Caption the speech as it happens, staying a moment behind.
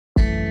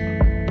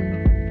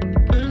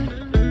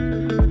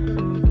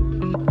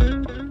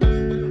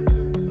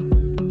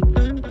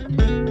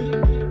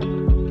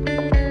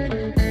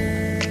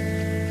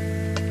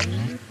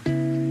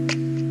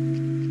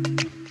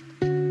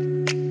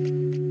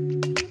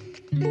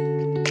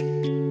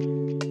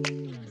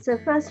So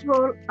first of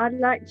all, I'd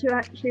like to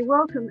actually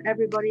welcome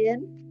everybody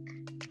in.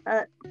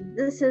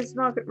 This is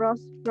Margaret Ross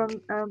from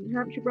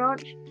Hampshire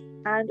branch,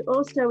 and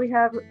also we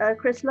have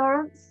Chris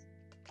Lawrence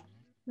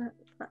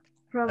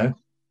from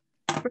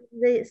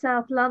the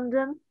South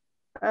London,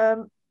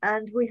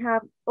 and we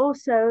have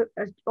also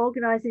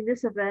organising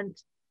this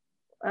event,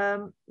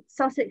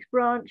 Sussex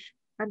branch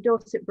and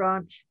Dorset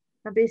branch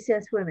and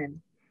BCS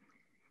Women.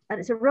 And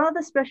it's a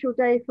rather special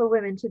day for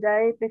women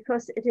today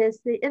because it is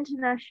the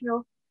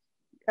International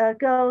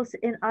Girls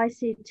in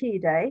ICT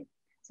Day.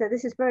 So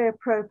this is very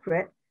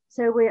appropriate.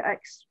 So we are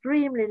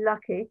extremely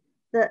lucky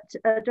that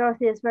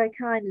Dorothy has very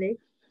kindly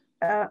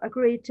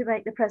agreed to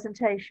make the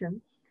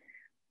presentation.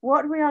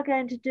 What we are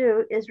going to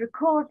do is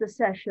record the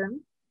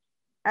session,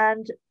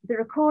 and the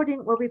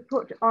recording will be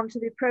put onto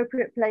the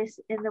appropriate place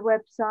in the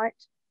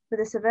website for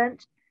this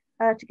event,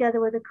 together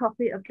with a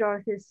copy of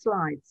Dorothy's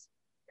slides.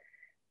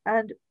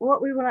 And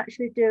what we will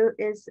actually do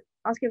is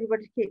ask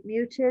everybody to keep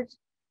muted,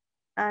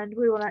 and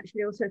we will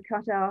actually also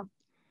cut our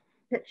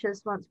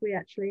pictures once we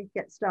actually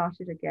get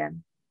started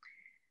again.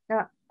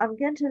 Now, I'm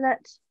going to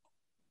let,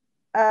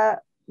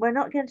 we're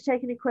not going to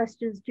take any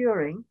questions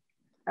during,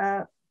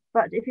 but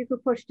if you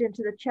could push it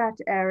into the chat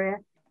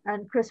area,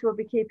 and Chris will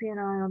be keeping an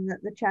eye on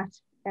the chat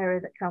area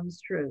that comes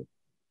through.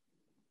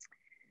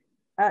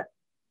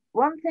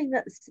 One thing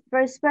that's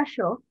very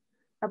special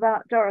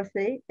about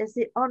Dorothy is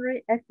the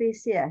honorary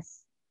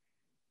FBCS.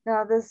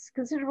 Now, there's a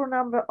considerable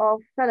number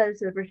of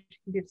fellows of the British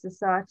Computer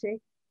Society,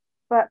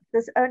 but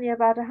there's only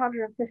about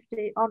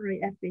 150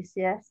 honorary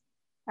FBCS,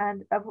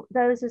 and of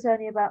those, there's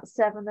only about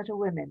 7 that are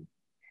women.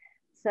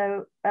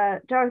 So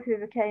Dorothy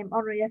became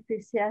honorary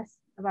FBCS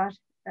about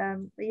a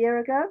year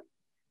ago,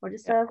 or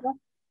just over,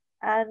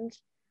 and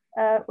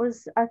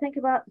was, I think,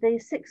 about the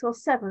 6th or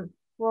 7th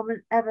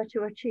woman ever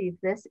to achieve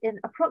this in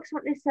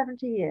approximately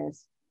 70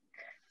 years.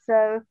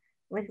 So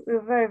we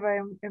were very,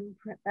 very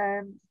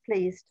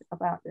pleased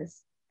about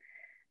this.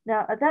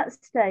 Now, at that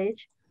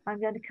stage, I'm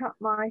going to cut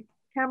my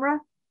camera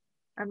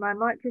and my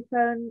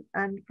microphone,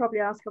 and probably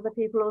ask other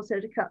people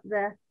also to cut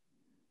their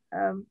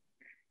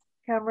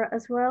camera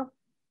as well.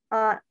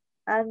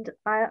 And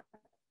I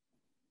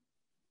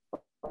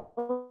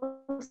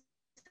also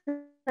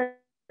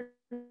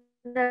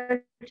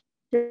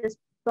noticed,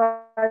 by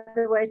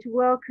the way, to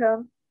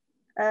welcome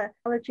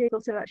technology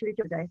also actually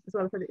today, as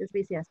well for the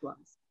BCS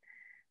ones.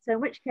 So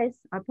in which case,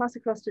 I'll pass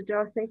across to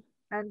Dorothy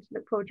and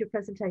look forward to your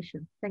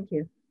presentation. Thank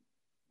you.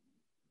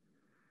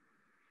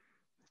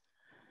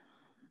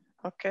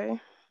 Okay,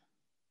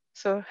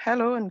 so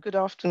hello and good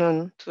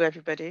afternoon to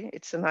everybody.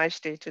 It's a nice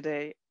day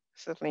today,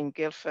 certainly in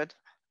Guildford.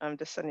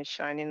 The sun is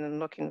shining and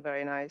looking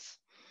very nice.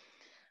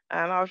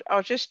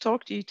 I'll just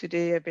talk to you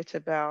today a bit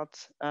about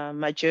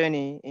my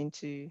journey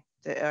into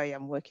the area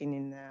I'm working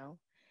in now,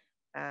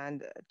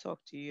 and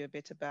talk to you a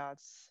bit about,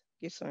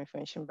 give some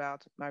information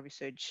about my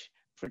research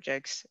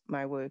projects,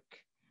 my work,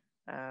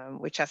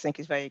 which I think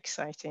is very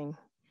exciting.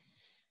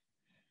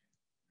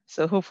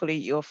 So hopefully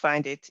you'll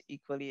find it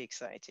equally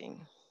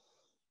exciting.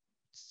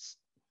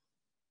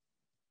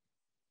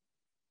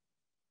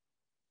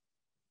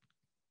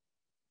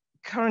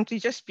 Currently,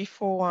 just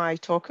before I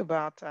talk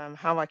about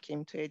how I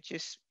came to it,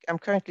 I'm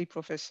currently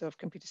Professor of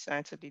Computer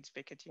Science at Leeds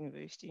Beckett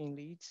University in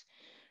Leeds.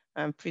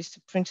 I'm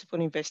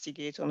principal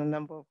investigator on a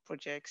number of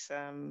projects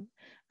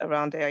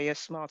around the area of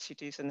smart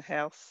cities and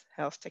health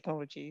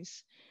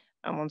technologies.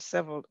 I'm on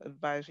several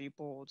advisory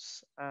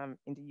boards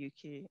in the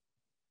UK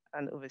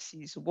and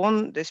overseas.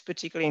 One that's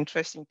particularly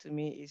interesting to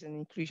me is an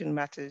Inclusion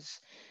Matters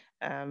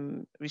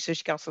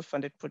Research Council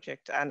funded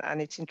project.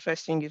 And it's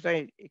interesting, it's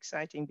very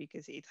exciting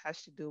because it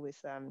has to do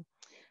with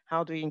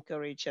how do we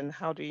encourage and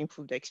how do we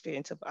improve the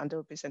experience of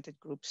underrepresented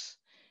groups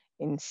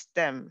in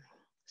STEM.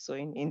 So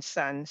in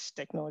science,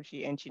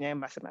 technology, engineering,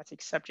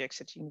 mathematics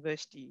subjects at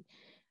university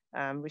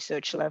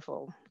research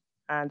level.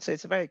 And so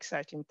it's a very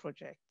exciting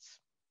project.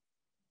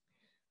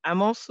 I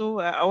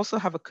also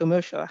have a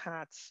commercial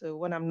hat. So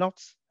when I'm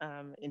not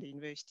in the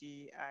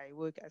university, I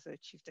work as a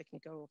chief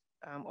technical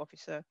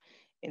officer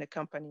in a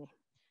company.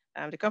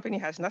 The company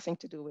has nothing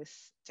to do with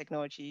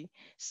technology.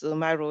 So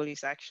my role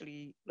is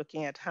actually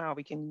looking at how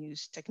we can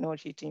use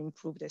technology to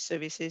improve their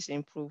services,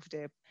 improve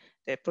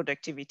their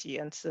productivity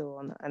and so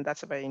on. And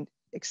that's a very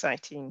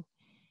exciting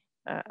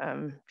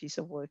piece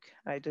of work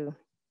I do.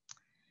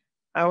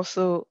 I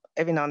also,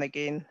 every now and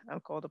again,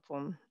 I'm called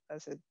upon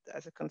as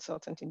a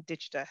consultant in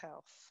digital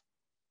health.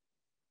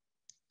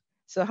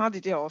 So how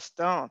did it all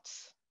start?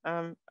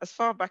 As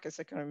far back as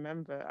I can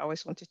remember, I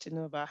always wanted to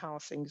know about how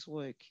things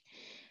work.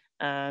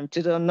 To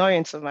the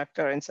annoyance of my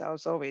parents, I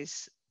was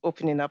always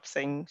opening up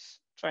things,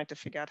 trying to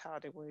figure out how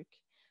they work.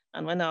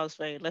 And when I was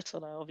very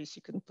little, I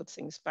obviously couldn't put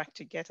things back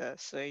together.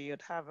 So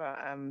you'd have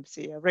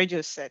say a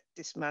radio set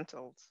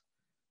dismantled.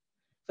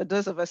 For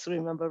those of us who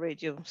remember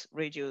radios,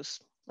 radio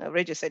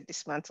set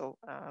dismantled,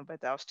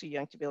 but I was too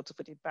young to be able to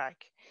put it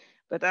back.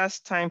 But as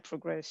time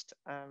progressed,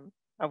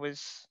 I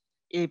was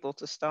able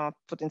to start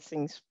putting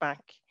things back,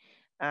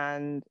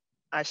 and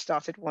I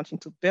started wanting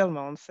to build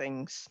my own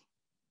things.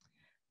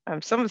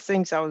 Some of the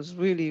things I was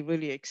really,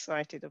 really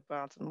excited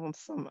about, and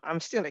I'm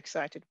still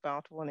excited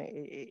about, one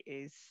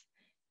is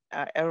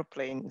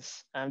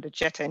aeroplanes and the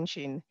jet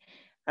engine.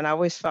 And I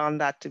always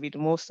found that to be the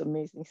most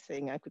amazing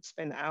thing. I could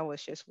spend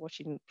hours just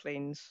watching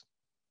planes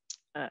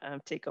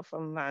take off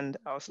on land.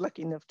 I was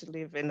lucky enough to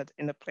live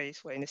in a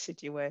place where, in a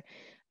city where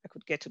I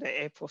could get to the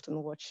airport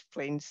and watch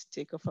planes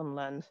take off on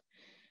land.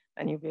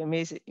 And you'll be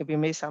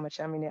amazed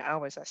how many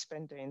hours I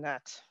spent doing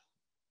that.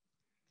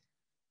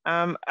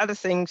 Other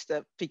things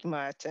that piqued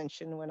my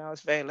attention when I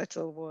was very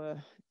little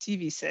were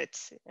TV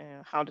sets.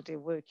 How did they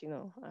work, you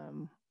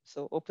know?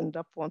 So opened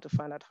up one to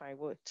find out how it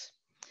worked.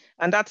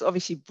 And that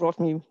obviously brought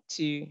me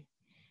to,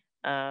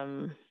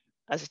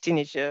 as a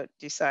teenager,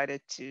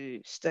 decided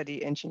to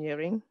study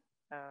engineering.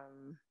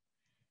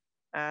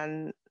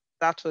 And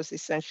that was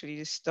essentially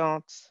the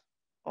start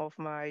of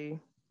my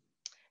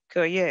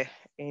career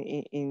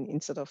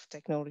in sort of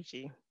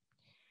technology.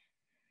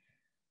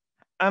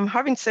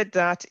 Having said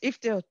that, if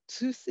there are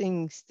two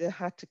things that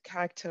had to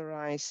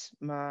characterize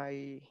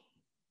my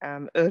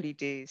early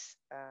days,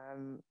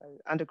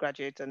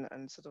 undergraduate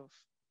and sort of,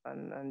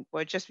 and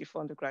well, just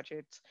before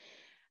undergraduate,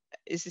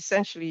 is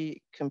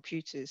essentially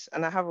computers.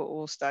 And I have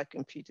all start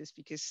computers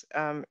because,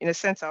 in a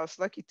sense, I was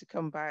lucky to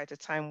come by at a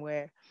time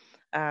where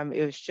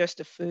it was just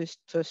the first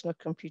personal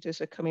computers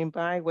were coming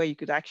by, where you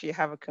could actually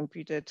have a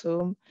computer at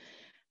home.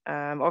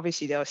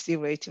 Obviously, they were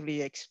still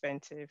relatively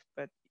expensive,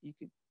 but you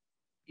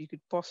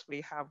could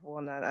possibly have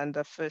one. And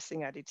the first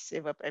thing I did,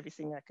 save up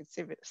everything I could,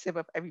 save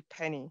up every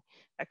penny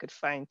I could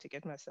find to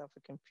get myself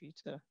a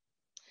computer.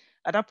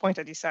 At that point,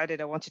 I decided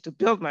I wanted to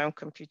build my own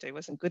computer. It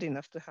wasn't good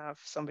enough to have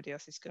somebody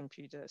else's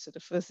computer. So the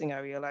first thing I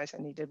realized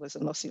I needed was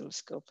an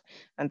oscilloscope.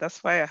 And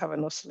that's why I have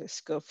an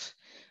oscilloscope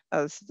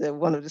as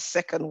one of the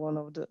second one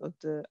of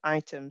the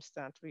items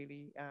that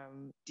really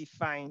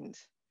defined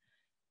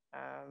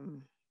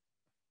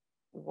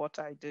what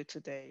I do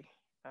today.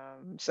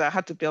 So I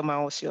had to build my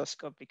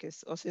oscilloscope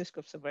because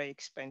oscilloscopes are very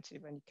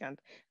expensive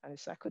and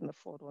so I couldn't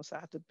afford one. So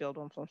I had to build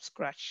one from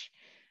scratch,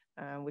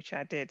 which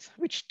I did,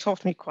 which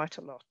taught me quite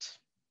a lot.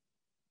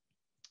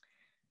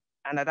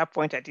 And at that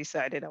point, I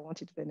decided I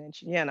wanted to be an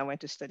engineer, and I went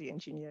to study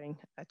engineering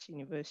at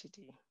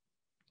university.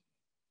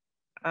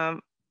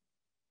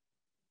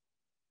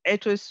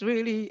 It was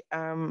really,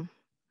 I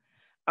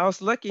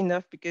was lucky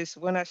enough because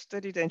when I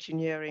studied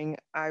engineering,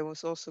 I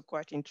was also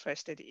quite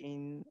interested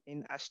in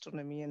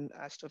astronomy and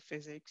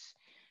astrophysics,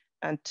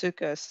 and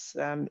took us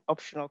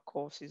optional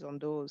courses on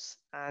those.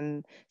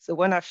 And so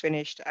when I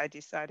finished, I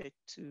decided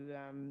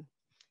to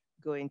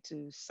go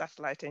into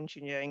satellite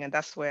engineering, and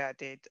that's where I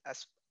did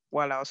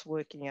while I was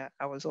working.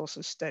 I was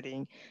also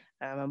studying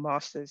a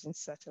master's in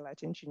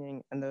satellite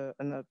engineering and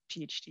a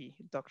PhD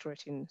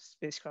doctorate in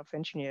spacecraft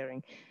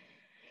engineering.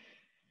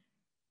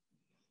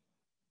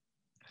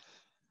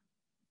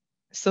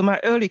 So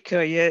my early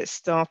career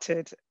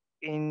started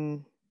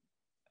in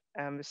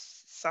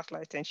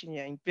satellite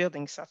engineering,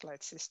 building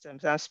satellite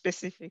systems. And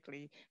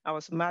specifically, I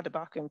was mad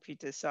about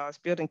computers. So I was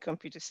building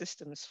computer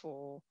systems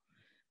for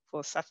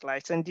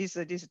satellites. And these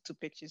are two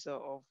pictures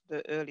of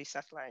the early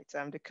satellites.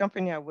 The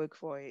company I work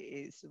for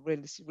is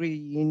really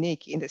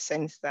unique in the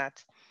sense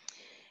that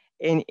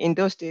in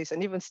those days,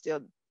 and even still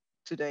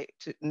today,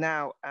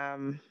 now,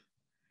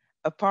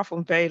 apart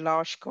from very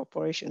large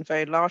corporations,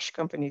 very large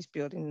companies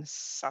building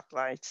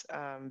satellites,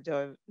 there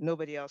was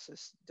nobody else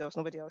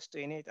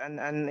doing it.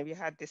 And we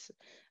had this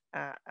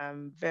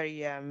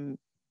very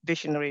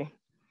visionary,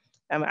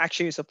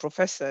 actually, it's a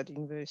professor at the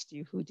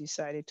university who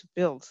decided to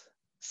build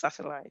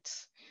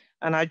satellites.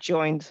 And I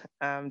joined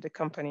the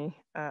company,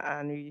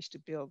 and we used to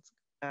build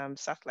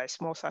satellites,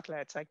 small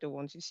satellites like the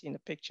ones you see in the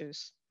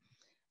pictures.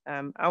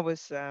 I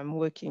was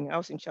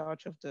in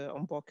charge of the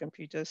onboard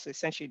computers. So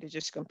essentially, they're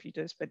just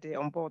computers, but they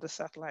onboard the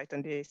satellite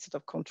and they sort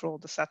of control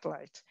the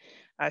satellite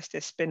as they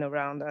spin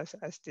around,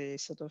 as they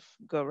sort of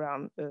go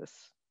around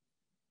Earth.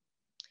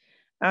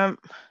 But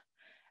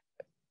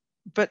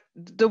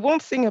the one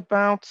thing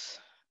about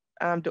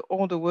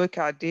all the work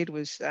I did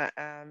was,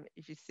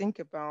 if you think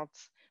about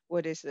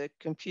whether it's a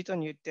computer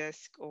on your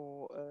desk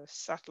or a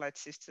satellite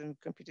system,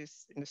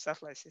 computers in the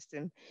satellite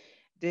system,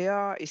 they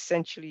are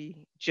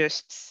essentially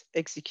just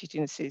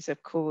executing a series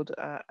of code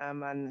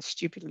and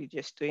stupidly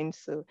just doing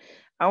so.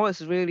 I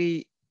was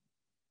really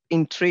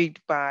intrigued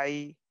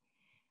by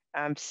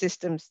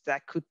systems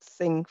that could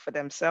think for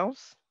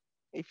themselves,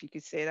 if you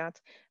could say that.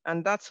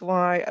 And that's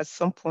why at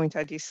some point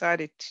I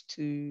decided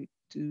to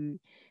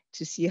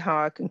see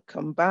how I can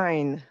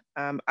combine.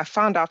 I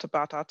found out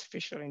about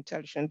artificial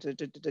intelligence,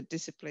 the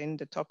discipline,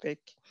 the topic,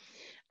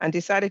 and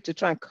decided to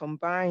try and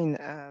combine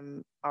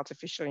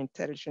artificial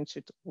intelligence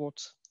with what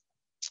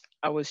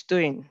I was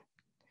doing.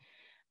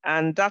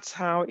 And that's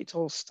how it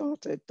all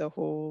started, the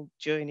whole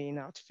journey in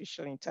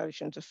artificial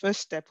intelligence. The first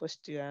step was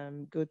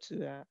to go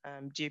to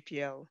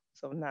JPL,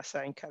 so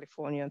NASA in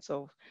California, and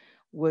so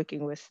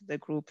working with the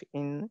group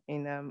in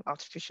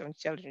artificial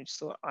intelligence,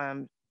 so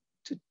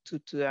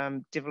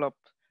to develop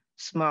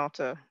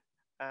smarter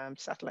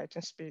satellite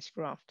and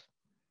spacecraft.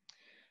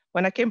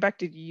 When I came back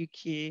to the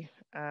UK,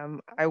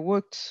 I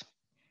worked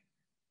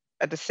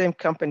at the same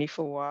company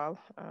for a while.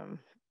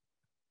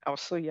 I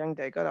was so young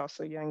there. God, I was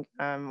so young.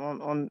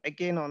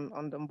 Again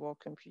on the board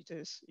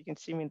computers. You can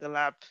see me in the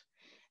lab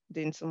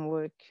doing some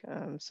work.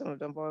 Some of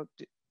them were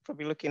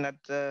probably looking at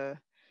the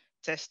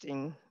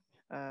testing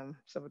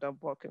some of the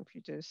board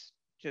computers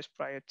just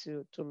prior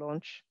to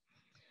launch.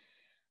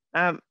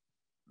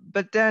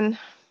 But then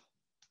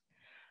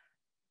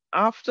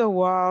after a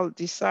while,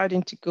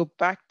 deciding to go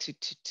back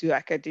to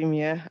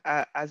academia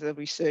as a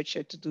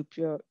researcher to do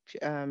pure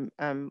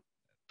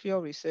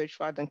research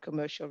rather than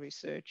commercial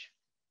research.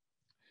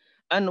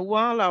 And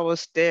while I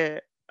was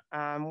there,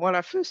 when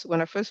I first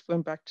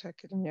went back to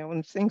academia, one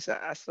of the things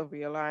that I sort of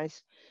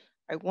realized,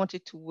 I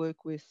wanted to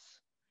work with,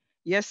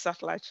 yes,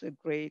 satellites are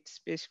great,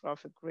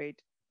 spacecraft are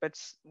great, but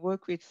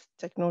work with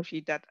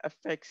technology that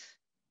affects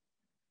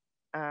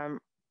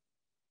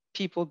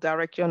people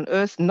directly on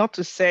Earth. Not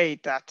to say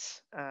that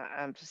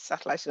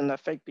satellites don't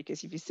affect,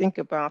 because if you think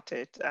about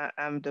it,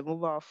 the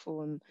mobile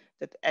phone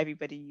that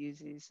everybody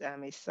uses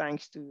is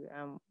thanks to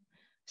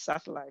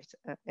satellite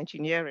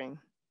engineering.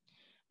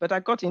 But I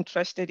got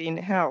interested in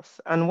health.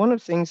 And one of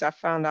the things I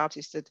found out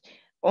is that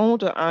all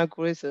the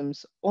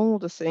algorithms, all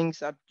the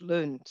things I'd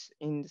learned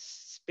in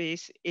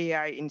space,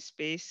 AI in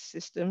space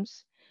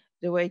systems,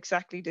 they were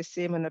exactly the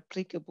same and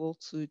applicable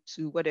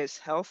to whether it's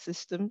health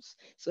systems,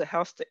 so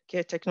health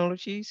care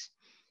technologies,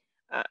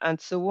 and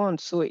so on.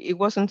 So it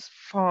wasn't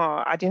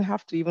far. I didn't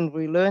have to even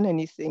relearn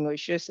anything, or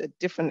it's just a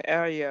different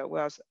area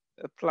where I was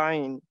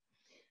applying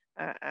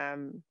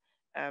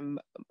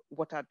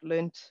what I'd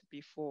learned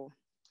before.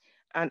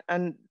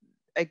 And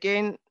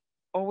again,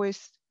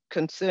 always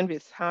concerned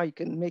with how you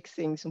can make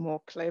things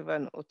more clever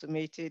and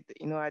automated.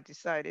 I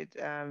decided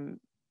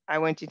I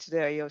went into the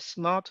area of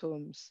smart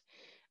homes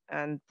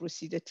and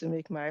proceeded to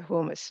make my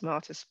home as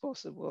smart as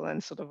possible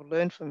and sort of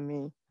learn from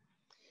me.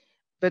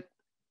 But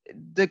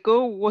the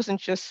goal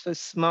wasn't just for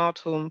smart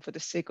home for the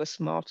sake of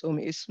smart home.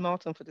 It's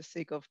smart home for the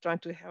sake of trying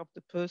to help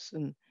the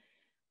person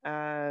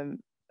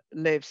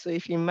live. So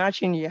if you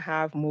imagine you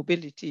have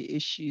mobility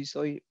issues,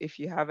 or if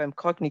you have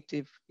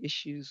cognitive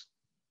issues,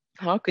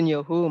 how can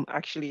your home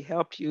actually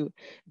help you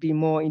be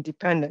more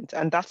independent?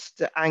 And that's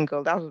the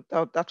angle.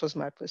 That was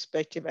my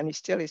perspective, and it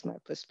still is my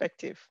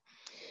perspective.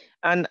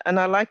 And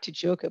I like to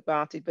joke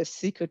about it, but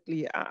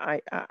secretly,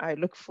 I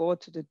look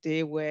forward to the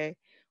day where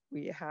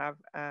we have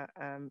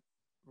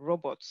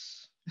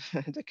robots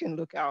that can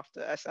look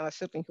after us. And I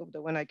certainly hope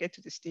that when I get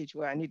to the stage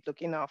where I need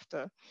looking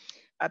after,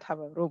 I'd have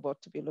a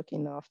robot to be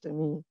looking after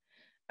me,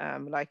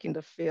 like in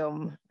the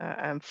film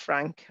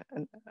Frank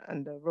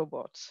and the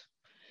robots.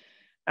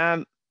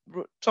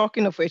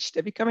 Talking of which,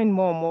 they're becoming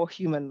more and more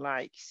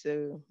human-like.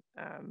 So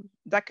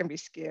that can be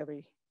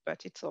scary,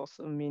 but it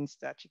also means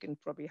that you can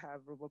probably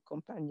have robot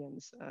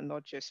companions,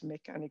 not just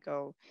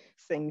mechanical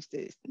things,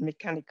 the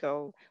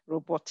mechanical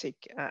robotic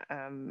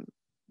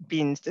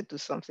beings that do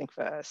something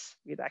for us.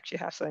 We'd actually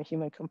have some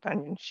human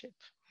companionship,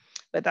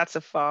 but that's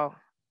a far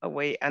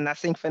away. And I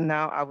think for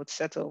now, I would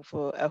settle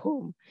for a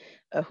home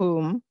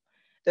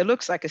that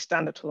looks like a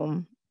standard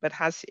home, but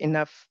has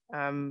enough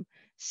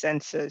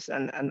sensors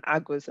and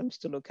algorithms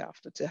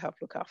to help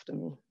look after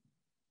me.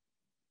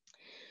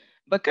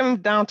 But coming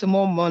down to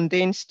more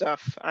mundane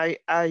stuff,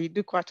 I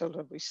do quite a lot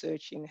of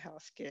research in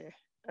healthcare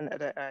and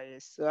other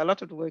areas. So a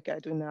lot of the work I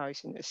do now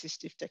is in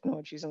assistive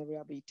technologies and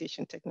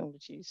rehabilitation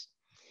technologies.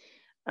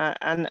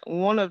 And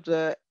one of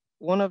the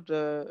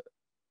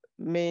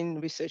main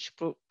research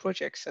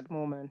projects at the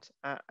moment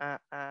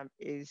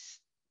is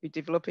we're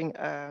developing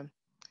a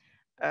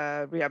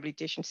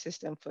rehabilitation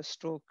system for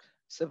stroke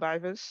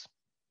survivors.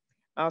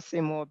 I'll say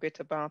more a bit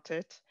about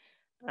it.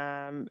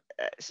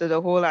 So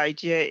the whole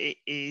idea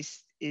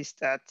is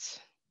that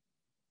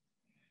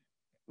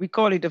we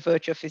call it the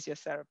virtual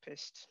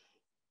physiotherapist.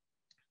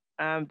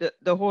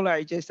 The whole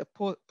idea is a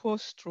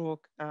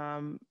post-stroke.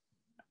 I'm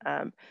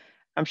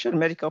sure the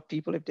medical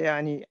people, if there are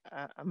any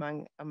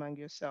among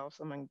yourselves,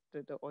 among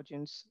the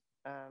audience,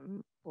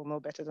 will know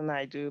better than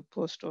I do.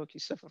 Post-stroke, you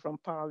suffer from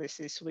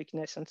paralysis,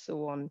 weakness, and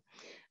so on.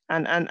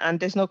 And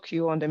there's no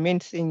cure. And the main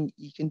thing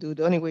you can do,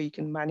 the only way you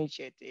can manage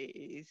it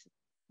is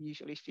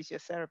usually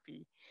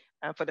physiotherapy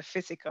for the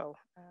physical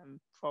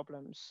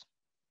problems.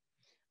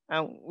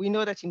 We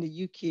know that in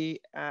the UK,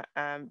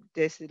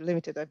 there's a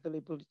limited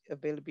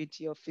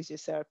availability of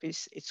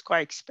physiotherapists. It's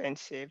quite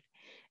expensive.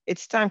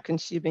 It's time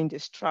consuming,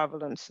 there's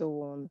travel and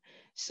so on.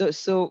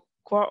 So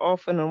quite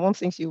often, and one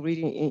thing you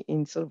read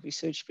in sort of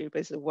research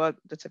papers, the work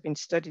that have been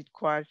studied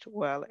quite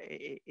well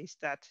is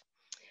that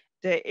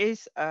there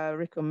is a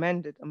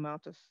recommended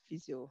amount of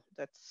physio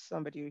that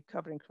somebody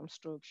recovering from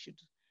stroke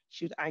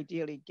should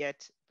ideally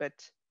get, but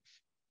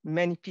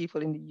many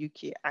people in the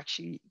UK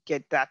actually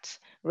get that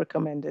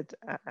recommended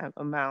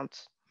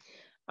amount.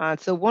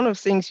 So one of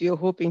the things we are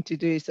hoping to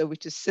do is that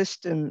with a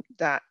system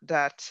that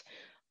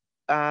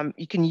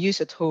you can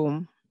use at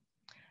home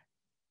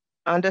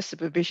under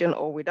supervision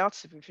or without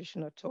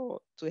supervision at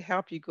all to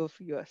help you go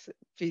through your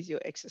physio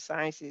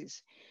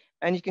exercises.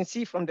 And you can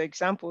see from the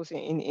examples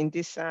in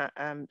this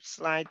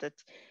slide that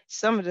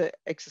some of the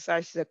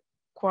exercises are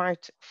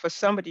quite, for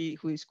somebody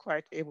who is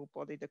quite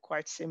able-bodied, they're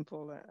quite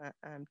simple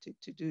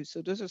to do.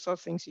 So those are sort of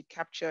things you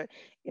capture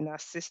in our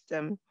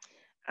system.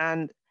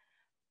 And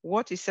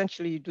what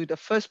essentially you do, the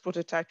first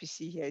prototype you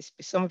see here is,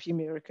 some of you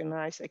may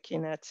recognize a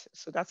Kinect.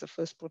 So that's the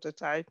first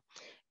prototype.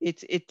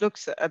 It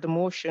looks at the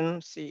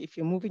motion. See, if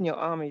you're moving your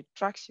arm, it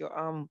tracks your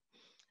arm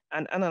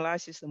and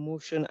analyzes the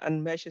motion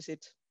and measures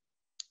it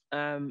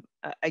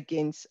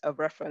against a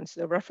reference.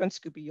 The reference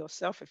could be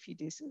yourself a few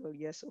days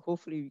earlier, so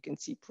hopefully you can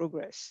see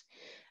progress.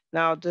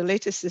 Now, the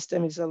latest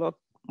system is a lot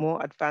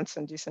more advanced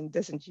than this and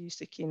doesn't use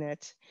the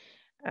Kinect.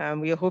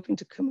 We are hoping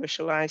to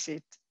commercialize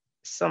it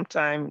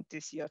sometime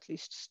this year, at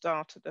least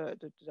start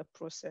the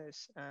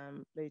process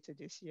later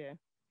this year.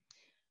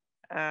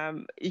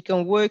 You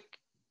can work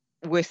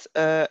with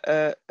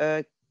a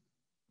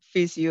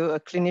physio, a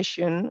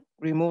clinician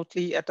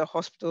remotely at a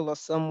hospital or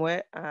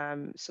somewhere,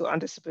 so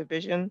under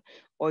supervision,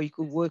 or you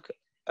could work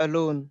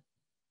alone.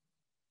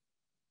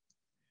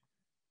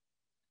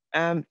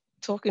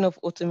 Talking of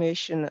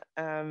automation,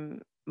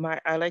 my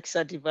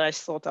Alexa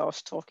device thought I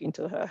was talking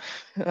to her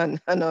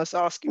and I was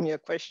asking me a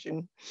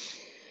question.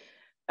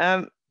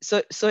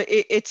 So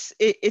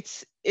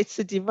it's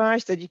a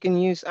device that you can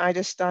use either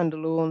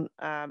standalone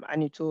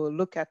and it will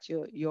look at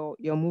your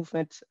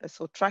movement,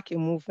 so track your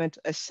movement,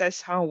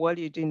 assess how well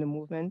you're doing the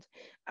movement,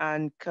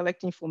 and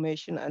collect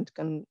information and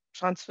can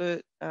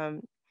transmit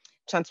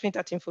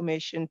that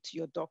information to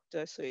your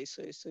doctor. So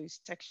it's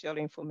textual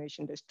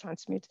information that's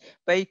transmit,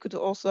 but you could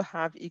also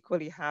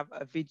equally have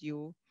a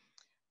video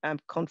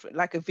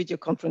like a video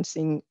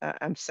conferencing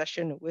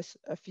session with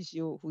a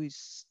physio who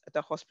is at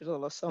the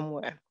hospital or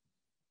somewhere.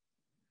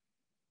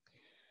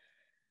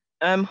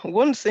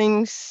 One of the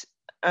things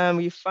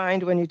you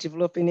find when you're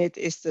developing it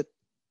is that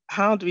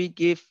how do we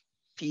give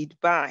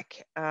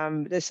feedback? There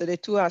are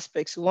two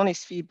aspects. One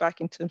is feedback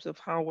in terms of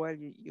how well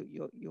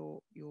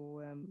the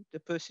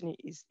person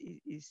is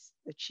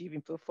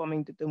achieving,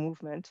 performing the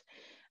movement.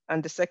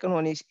 And the second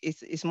one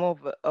is more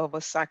of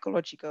a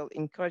psychological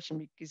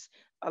encouragement, because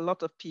a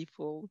lot of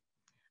people,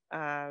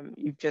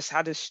 you've just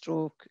had a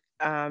stroke,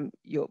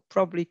 you're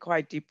probably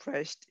quite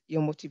depressed,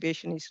 your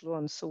motivation is low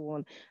and so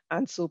on.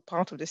 And so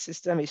part of the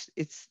system is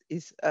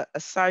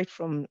aside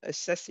from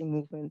assessing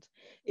movement,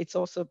 it's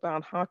also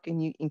about how can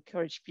you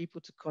encourage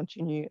people to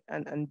continue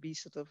and be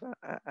sort of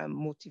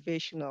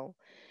motivational.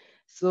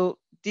 So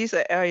these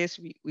are areas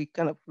we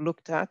kind of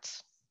looked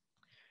at.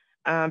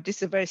 This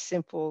is a very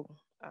simple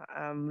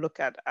look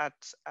at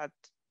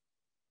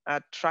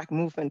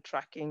movement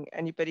tracking.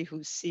 Anybody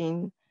who's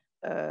seen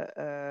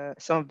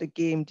some of the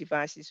game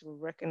devices will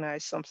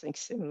recognize something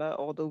similar,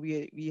 although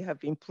we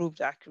have improved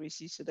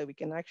accuracy so that we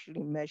can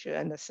actually measure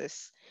and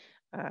assess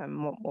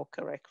more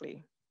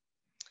correctly.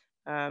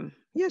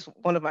 Here's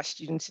one of my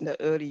students in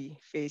the early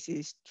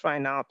phases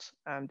trying out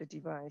the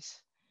device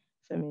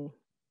for me.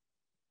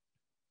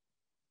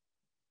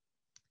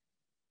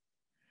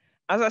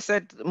 As I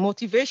said,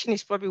 motivation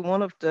is probably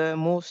one of the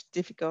most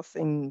difficult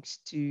things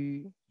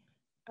to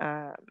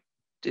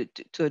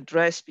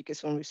address, because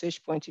from a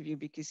research point of view,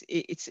 because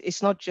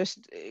it's not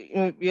just,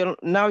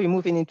 now you're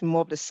moving into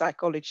more of the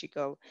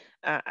psychological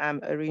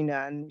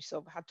arena, and we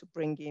sort of had to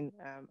bring in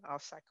our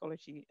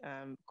psychology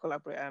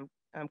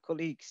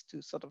colleagues to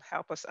sort of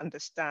help us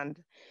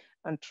understand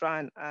and try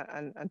and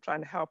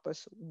help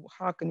us,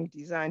 how can we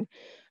design.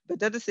 But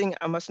the other thing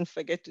I mustn't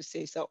forget to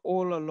say is that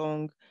all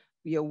along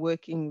we've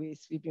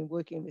been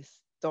working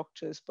with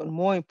doctors, but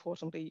more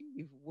importantly,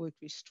 we've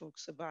worked with stroke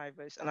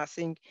survivors. And I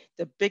think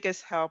the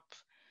biggest help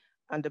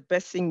and the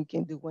best thing you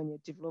can do when you're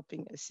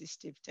developing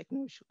assistive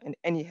technology and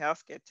any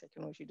healthcare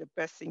technology, the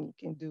best thing you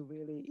can do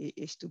really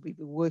is to be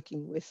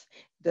working with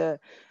the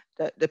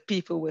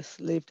people with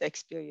lived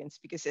experience,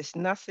 because there's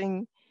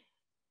nothing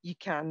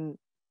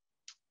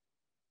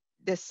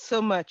there's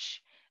so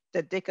much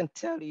that they can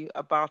tell you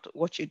about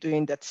what you're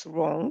doing that's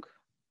wrong,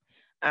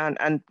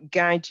 and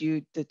guide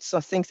you to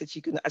some things that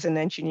you can, as an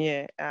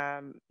engineer,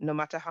 no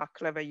matter how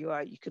clever you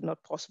are, you could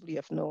not possibly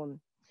have known.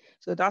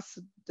 So that's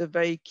the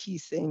very key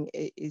thing,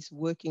 is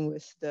working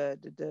with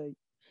the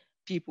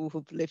people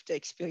who've lived the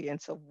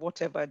experience of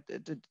whatever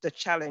the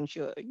challenge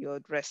you're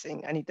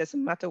addressing, and it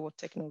doesn't matter what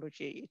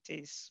technology it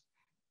is.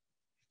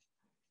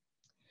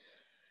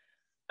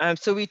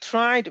 So we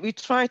tried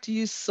to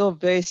use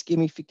various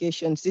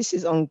gamifications. This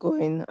is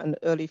ongoing and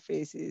early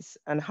phases,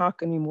 and how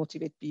can we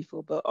motivate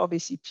people? But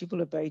obviously people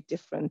are very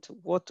different.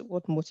 What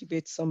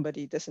motivates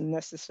somebody doesn't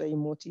necessarily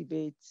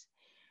motivate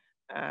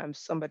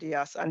somebody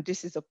else. And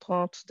this is a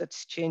part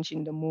that's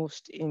changing the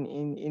most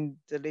in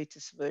the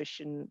latest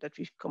version that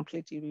we've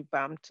completely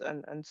revamped,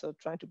 and so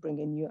trying to bring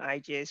in new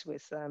ideas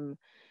with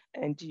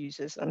end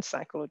users and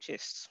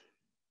psychologists.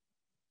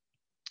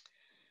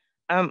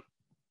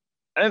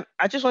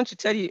 I just want to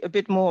tell you a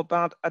bit more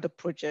about other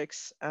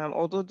projects.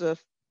 Although the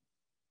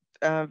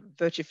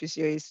Virtual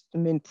Physio is the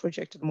main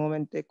project at the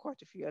moment, there are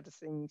quite a few other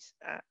things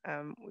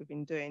we've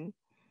been doing.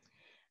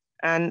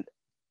 And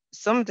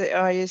some of the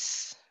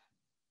areas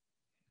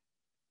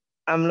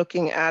I'm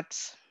looking at,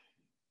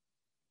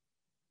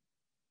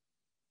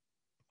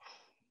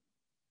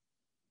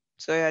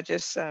 So I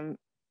just,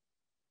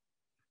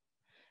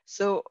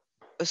 so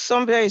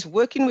somebody is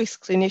working with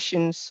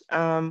clinicians.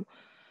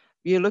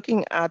 We're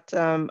looking at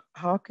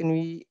how can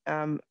we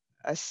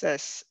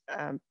assess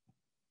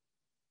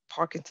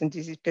Parkinson's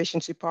disease,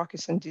 patients with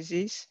Parkinson's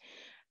disease.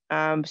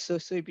 So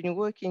we've been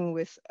working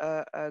with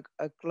a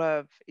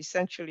glove.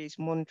 Essentially, is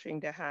monitoring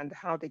the hand,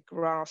 how they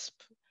grasp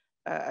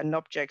an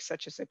object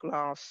such as a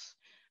glass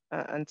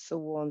and so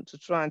on, to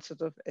try and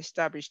sort of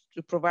establish,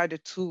 to provide a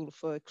tool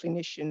for a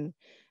clinician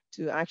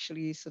to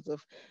actually sort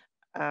of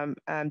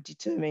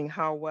determine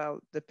how well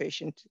the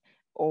patient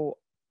or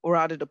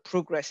rather the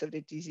progress of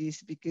the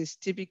disease, because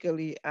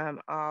typically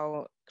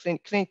our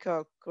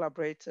clinical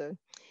collaborator,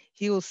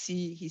 he will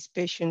see his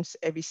patients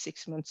every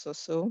 6 months or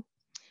so.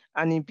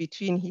 And in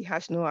between, he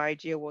has no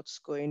idea what's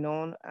going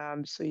on.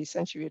 So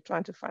essentially, we're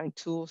trying to find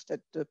tools that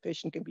the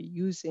patient can be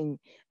using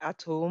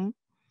at home,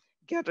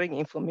 gathering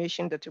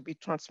information that will be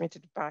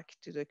transmitted back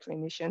to the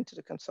clinician, to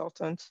the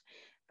consultant,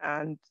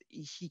 and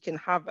he can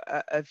have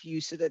a view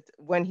so that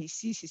when he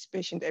sees his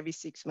patient every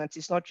 6 months,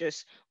 it's not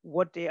just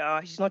what they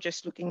are, he's not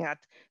just looking at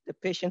the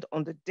patient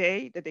on the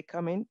day that they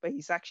come in, but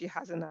he actually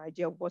has an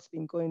idea of what's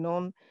been going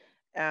on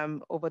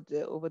over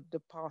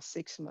the past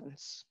 6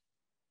 months.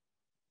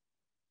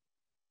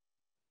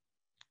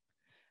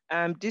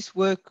 This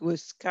work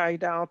was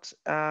carried out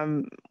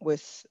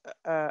with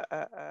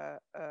a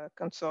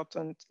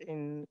consultant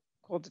in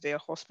Calderdale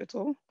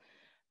Hospital.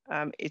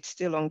 It's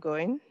still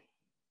ongoing.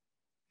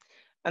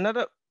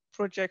 Another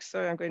project,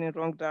 sorry, I'm going in the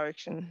wrong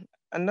direction.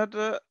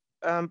 Another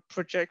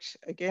project,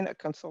 again, a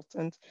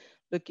consultant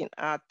looking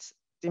at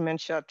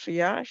dementia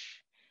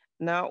triage.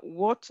 Now,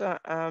 what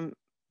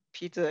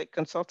Peter, a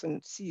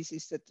consultant, sees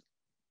is that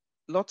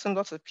lots and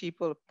lots of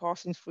people are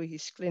passing through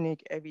his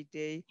clinic every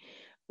day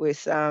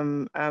with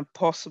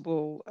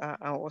possible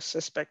or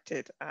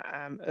suspected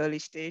early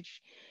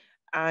stage,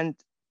 and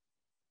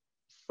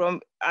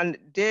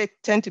they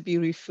tend to be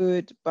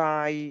referred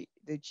by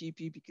the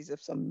GP because of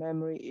some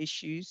memory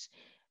issues.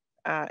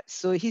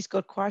 So he's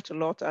got quite a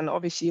lot, and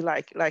obviously,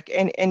 like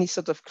any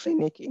sort of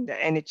clinic in the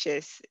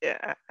NHS,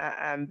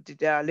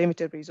 there are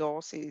limited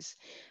resources,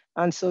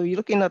 and so you're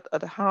looking at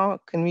how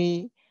can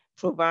we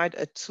provide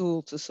a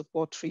tool to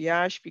support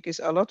triage, because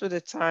a lot of the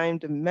time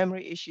the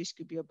memory issues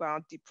could be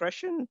about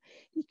depression,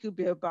 it could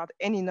be about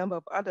any number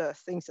of other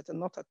things that are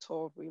not at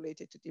all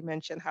related to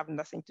dementia and have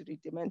nothing to do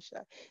with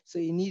dementia. So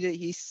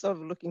he's sort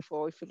of looking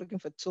for, if you're looking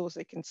for tools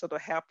that can sort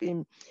of help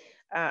him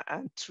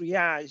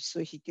triage,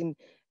 so he can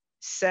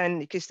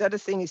send, because the other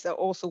thing is that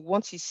also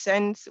once he's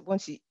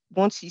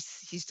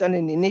done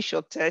an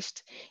initial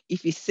test,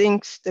 if he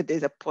thinks that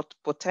there's a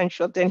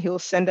potential, then he'll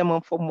send them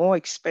on for more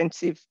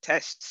expensive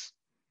tests.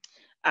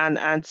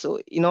 And so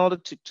in order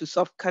to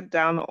sort of cut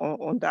down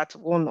on that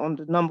one, on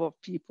the number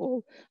of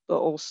people, but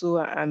also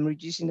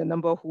reducing the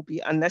number who will be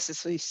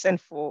unnecessarily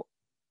sent for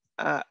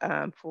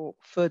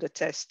further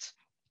tests,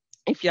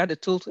 if you had a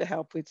tool to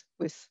help with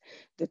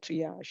the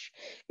triage.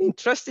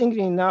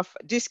 Interestingly enough,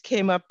 this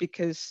came up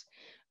because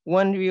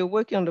when we were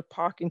working on the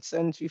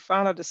Parkinson's, we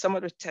found out that some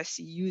of the tests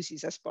he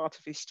uses as part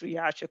of his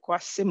triage are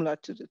quite similar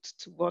to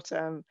what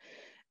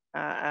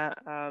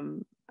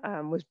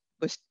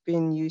was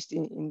being used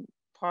in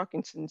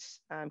Parkinson's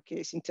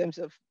case, in terms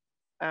of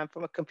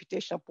from a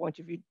computational point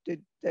of view,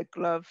 the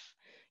glove,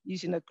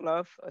 using a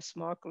glove, a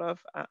smart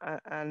glove,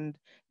 and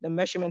the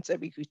measurements that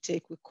we could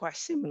take were quite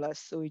similar.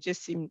 So it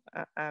just seemed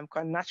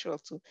quite natural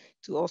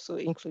to also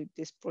include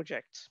this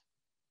project.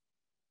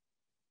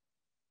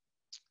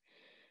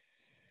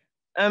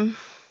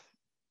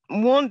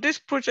 This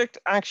project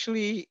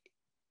actually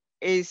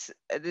is,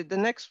 the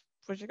next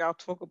project I'll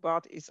talk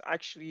about is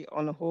actually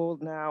on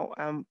hold now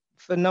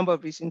for a number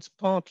of reasons,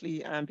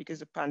 partly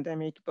because of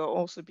pandemic, but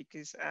also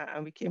because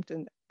we came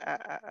to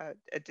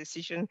a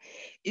decision.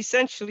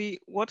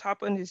 Essentially, what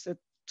happened is that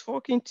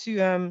talking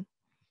to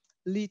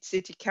Leeds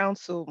City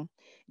Council,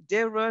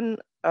 they run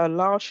a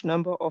large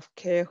number of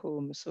care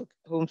homes, so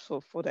homes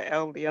for the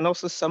elderly, and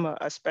also some are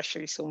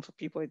especially some for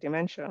people with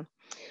dementia.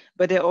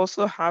 But they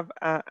also have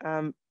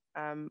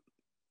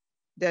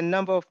the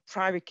number of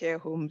private care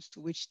homes to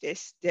which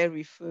they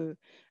refer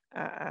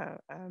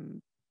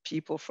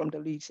people from the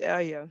Leeds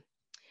area.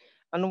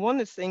 And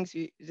one of the things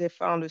they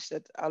found is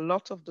that a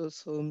lot of those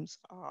homes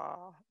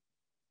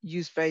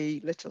use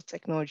very little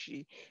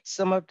technology.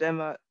 Some of them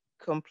are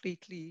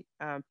completely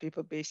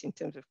paper-based in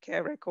terms of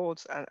care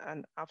records,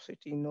 and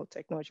absolutely no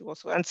technology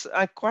whatsoever.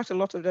 And quite a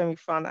lot of them we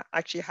found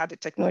actually had the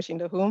technology in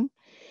the home,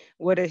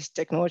 whether it's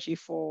technology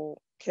for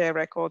care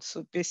records,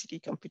 so basically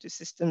computer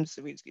systems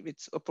with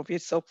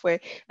appropriate software,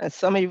 and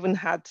some even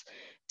had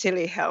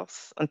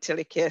telehealth and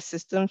telecare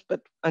systems,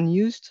 but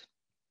unused.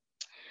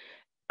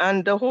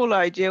 And the whole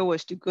idea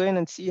was to go in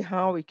and see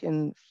how we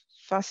can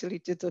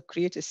facilitate or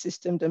create a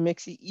system that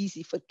makes it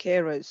easy for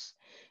carers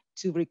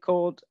to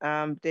record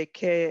their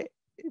care,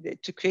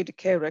 to create the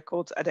care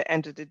records at the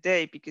end of the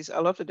day, because a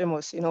lot of them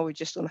were saying, oh, we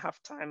just don't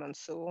have time and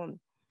so on.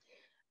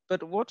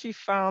 But what we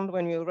found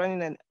when we were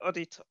running an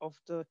audit of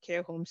the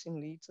care homes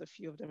in Leeds, a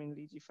few of them in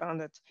Leeds, we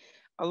found that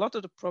a lot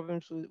of the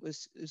problems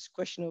was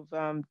question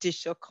of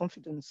digital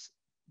confidence.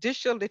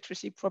 Digital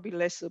literacy, probably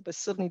less so, but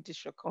certainly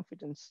digital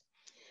confidence.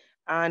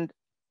 And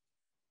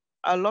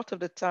a lot of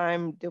the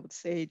time they would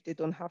say they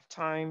don't have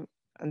time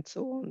and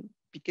so on,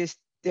 because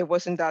there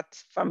wasn't that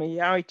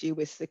familiarity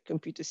with the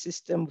computer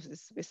system,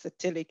 with the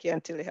telecare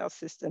and telehealth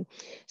system.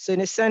 So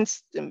in a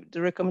sense,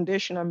 the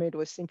recommendation I made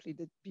was simply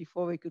that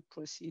before we could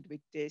proceed with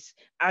this,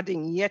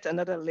 adding yet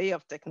another layer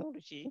of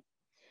technology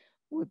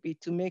would be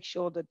to make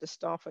sure that the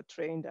staff are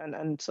trained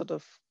and sort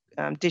of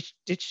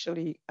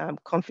digitally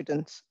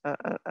confident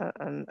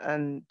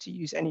and to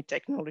use any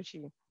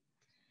technology.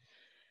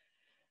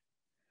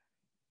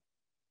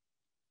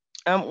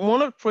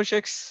 One of the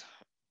projects,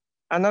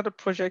 another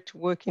project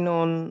working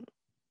on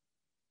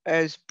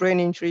as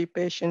brain injury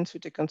patients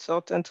with a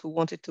consultant who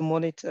wanted to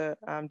monitor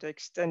the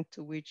extent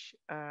to which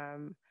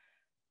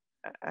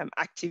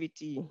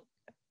activity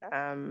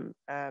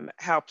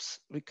helps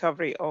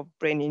recovery of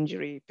brain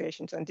injury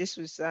patients. And this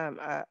was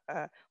a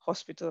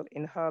hospital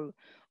in Hull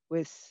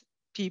with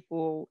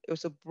people, it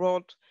was a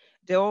broad,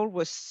 they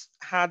always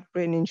had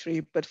brain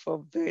injury, but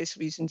for various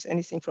reasons,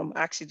 anything from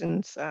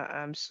accidents,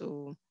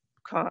 so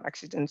car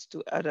accidents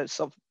to other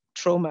sort of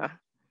trauma.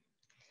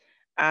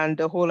 And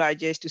the whole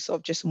idea is to sort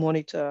of just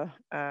monitor,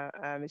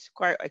 it's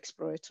quite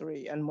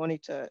exploratory, and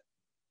monitor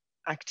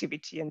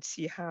activity and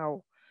see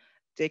how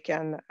they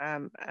can,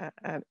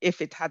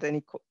 if it had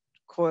any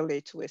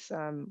correlate with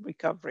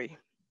recovery.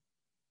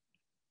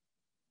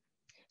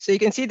 So you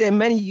can see there are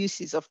many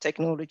uses of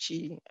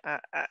technology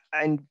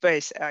in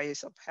various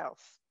areas of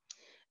health.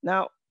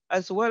 Now,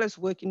 as well as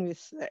working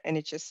with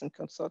NHS and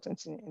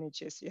consultants in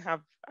NHS,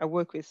 I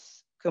work with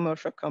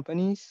commercial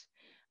companies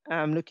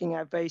looking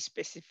at very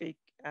specific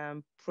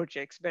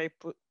projects, very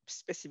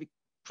specific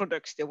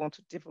products they want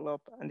to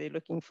develop, and they're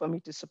looking for me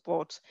to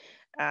support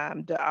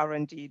the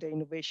R&D, the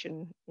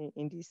innovation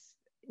in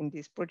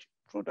these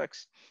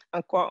products.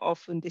 And quite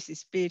often this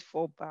is paid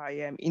for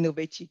by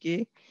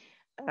Innovative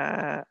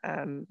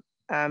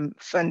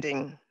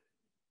funding.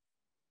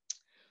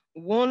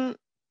 One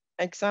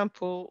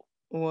example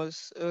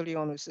was early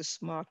on with a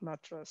smart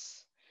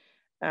mattress.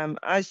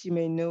 As you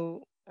may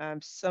know,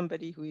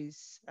 somebody who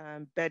is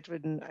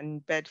bedridden and in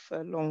bed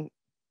for long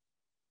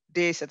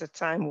days at a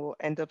time will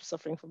end up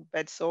suffering from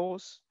bed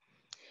sores.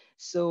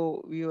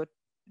 So we were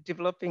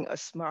developing a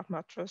smart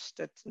mattress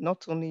that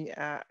not only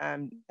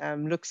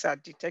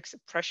detects the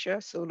pressure,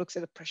 so looks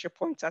at the pressure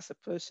points as a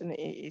person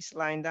is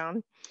lying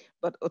down,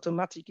 but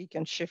automatically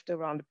can shift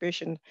around the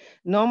patient.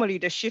 Normally,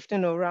 the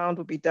shifting around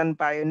will be done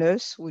by a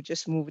nurse who will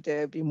just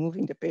be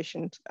moving the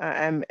patient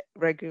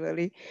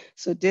regularly.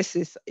 So this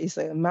is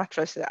a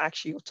mattress that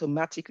actually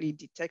automatically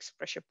detects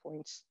pressure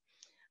points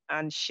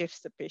and shifts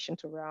the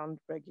patient around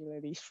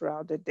regularly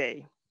throughout the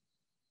day.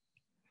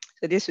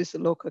 So this is a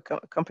local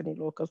company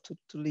local to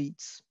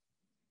Leeds.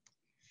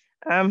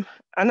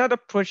 Another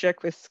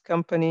project with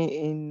company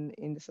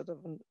in the sort of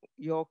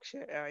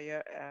Yorkshire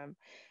area.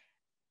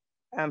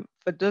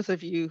 For those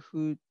of you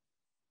who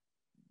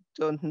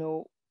don't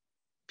know,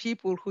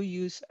 people who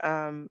use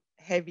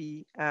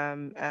heavy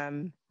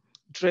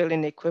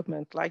drilling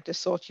equipment, like the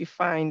sort you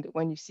find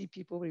when you see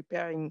people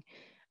repairing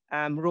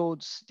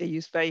roads, they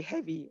use very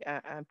heavy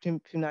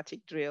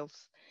pneumatic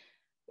drills.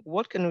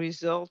 What can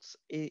result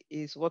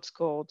is what's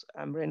called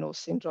Raynaud's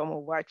syndrome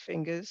or white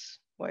fingers,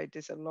 where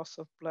there's a loss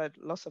of blood,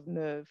 loss of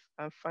nerve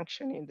and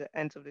function in the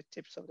ends of the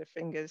tips of the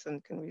fingers,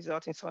 and can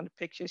result in some of the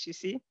pictures you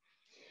see.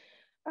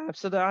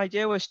 So the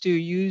idea was to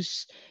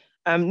use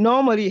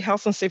normally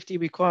health and safety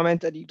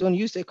requirement that you don't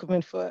use the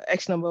equipment for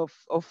X number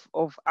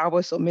of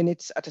hours or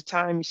minutes at a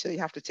time, so you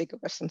have to take a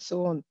rest and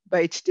so on.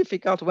 But it's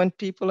difficult when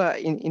people are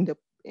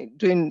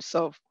doing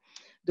sort of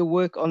the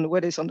work on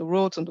whether it's on the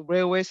roads, on the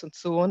railways and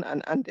so on,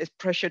 and there's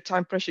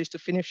time pressures to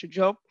finish the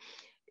job.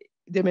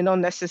 They may not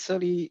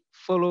necessarily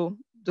follow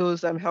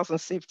those health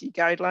and safety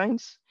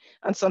guidelines.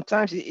 And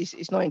sometimes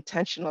it's not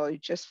intentional, you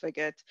just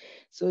forget.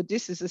 So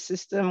this is a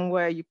system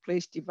where you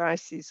place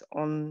devices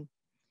on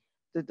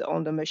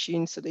the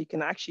machine so that you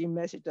can actually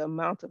measure the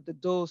amount of the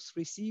dose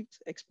received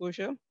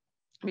exposure,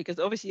 because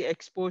obviously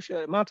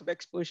amount of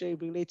exposure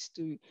relates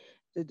to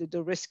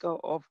the risk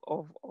of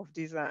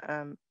this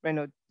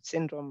Raynaud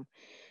syndrome.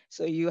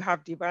 So you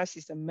have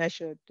devices that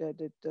measure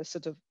the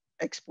sort of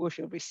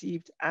exposure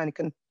received and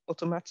can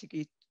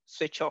automatically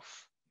switch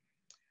off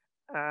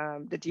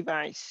the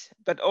device.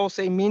 But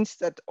also it means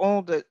that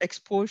all the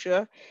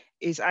exposure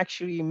is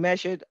actually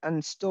measured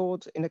and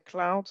stored in a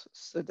cloud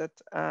so that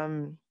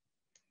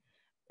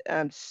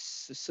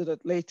so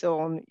that later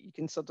on you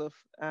can sort of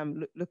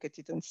look at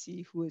it and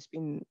see who has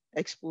been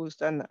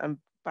exposed and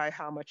by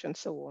how much and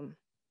so on.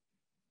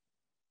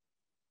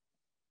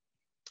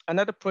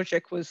 Another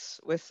project was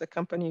with a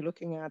company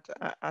looking at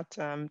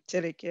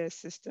telecare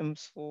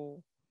systems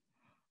for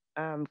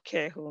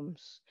care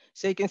homes.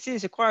 So you can see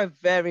it's a quite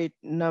varied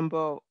number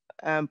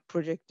of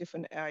project,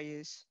 different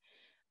areas.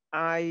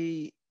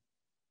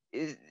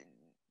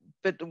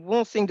 But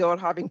one thing they all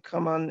have in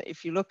common,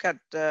 if you look at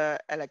the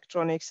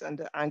electronics and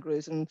the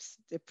algorithms,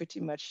 they're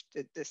pretty much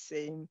the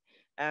same.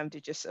 They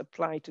just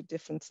apply to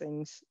different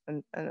things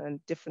and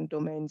different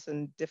domains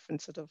and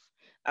different sort of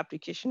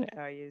application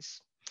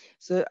areas.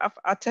 So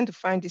I tend to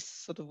find this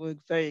sort of work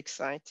very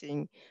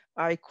exciting.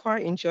 I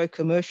quite enjoy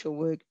commercial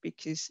work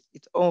because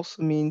it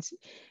also means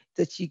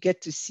that you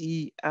get to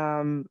see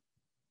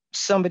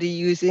somebody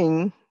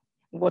using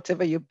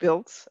whatever you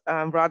built,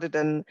 rather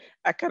than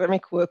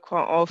academic work.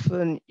 Quite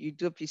often you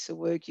do a piece of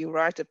work, you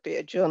write a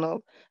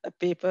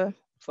paper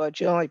for a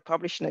journal, you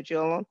publish in a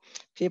journal,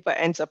 paper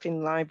ends up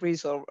in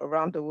libraries or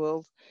around the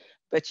world,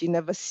 but you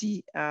never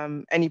see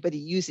anybody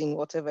using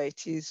whatever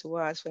it is.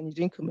 Whereas when you're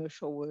doing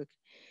commercial work,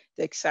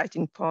 the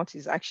exciting part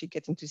is actually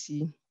getting to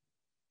see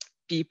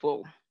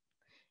people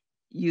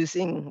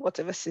using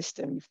whatever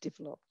system you've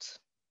developed.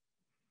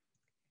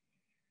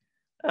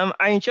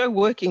 I enjoy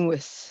working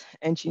with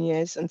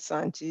engineers and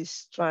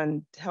scientists, try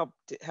and help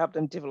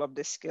them develop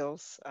their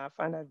skills. I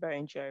find that very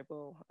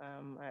enjoyable.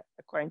 I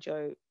quite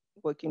enjoy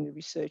working with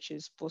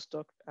researchers,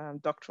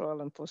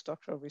 doctoral and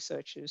postdoctoral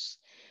researchers.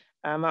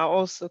 I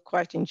also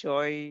quite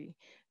enjoy,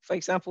 for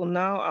example,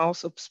 now I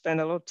also spend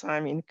a lot of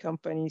time in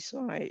companies.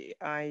 So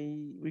I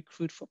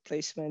recruit for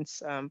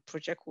placements,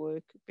 project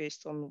work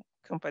based on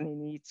company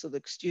needs. So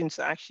the students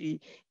are actually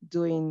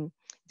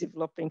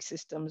developing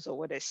systems, or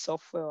whether it's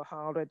software or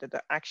hardware that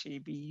are actually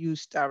be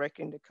used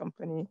directly in the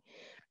company.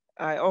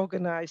 I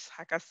organize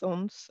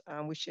hackathons,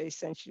 which are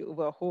essentially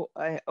over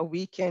a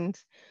weekend.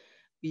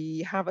 We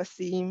have a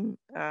theme.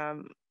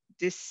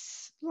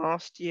 This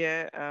last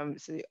year,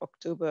 so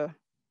October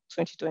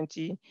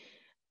 2020,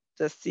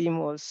 the theme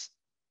was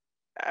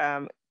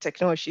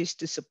technologies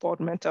to support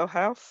mental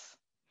health.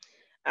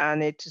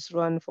 And it is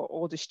run for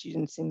all the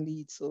students in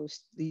Leeds, so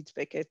Leeds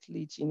Beckett,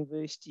 Leeds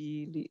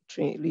University,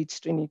 Leeds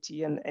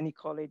Trinity, and any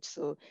college.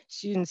 So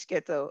students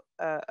get a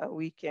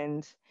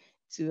weekend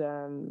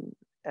to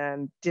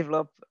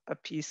develop a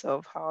piece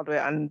of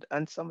hardware, and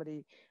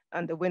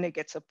the winner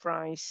gets a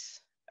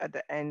prize at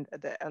the end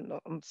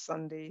on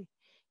Sunday.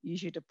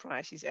 Usually the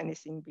prize is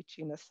anything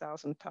between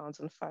 £1,000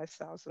 and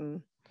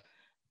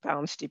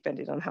 £5,000,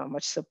 depending on how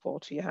much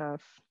support you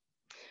have.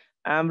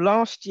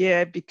 Last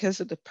year, because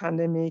of the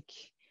pandemic,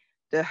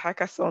 the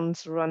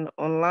hackathons run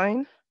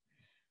online,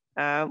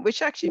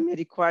 which actually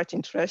made it quite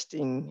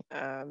interesting.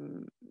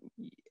 And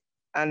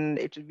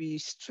it would be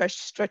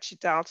stretch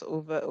it out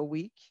over a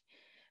week.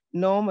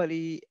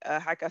 Normally,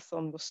 a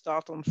hackathon will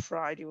start on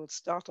Friday. We'll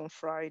start on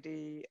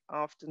Friday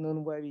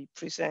afternoon, where we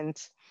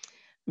present.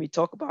 We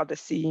talk about the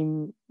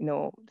theme,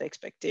 the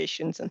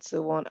expectations and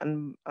so on,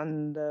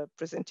 and the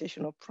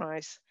presentation of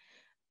prize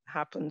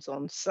happens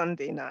on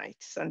Sunday night,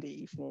 Sunday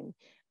evening.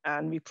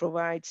 And we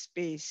provide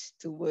space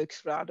to work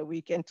throughout the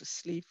weekend, to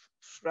sleep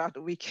throughout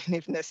the weekend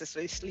if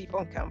necessary, sleep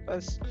on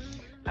campus.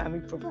 And we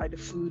provide the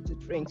food, the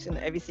drinks, and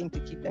everything to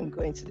keep them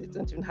going, so they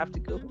don't even have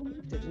to go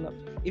home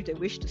if they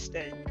wish to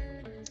stay.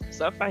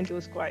 So I find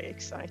those quite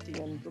exciting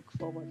and look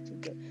forward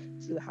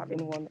to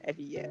having one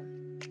every year.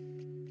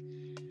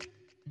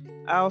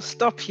 I'll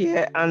stop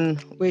here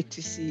and wait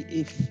to see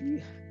if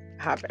you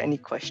have any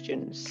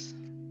questions.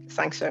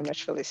 Thanks very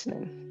much for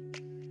listening.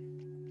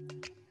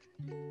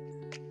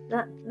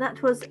 That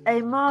was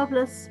a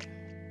marvelous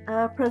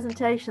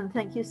presentation.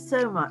 Thank you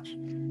so much.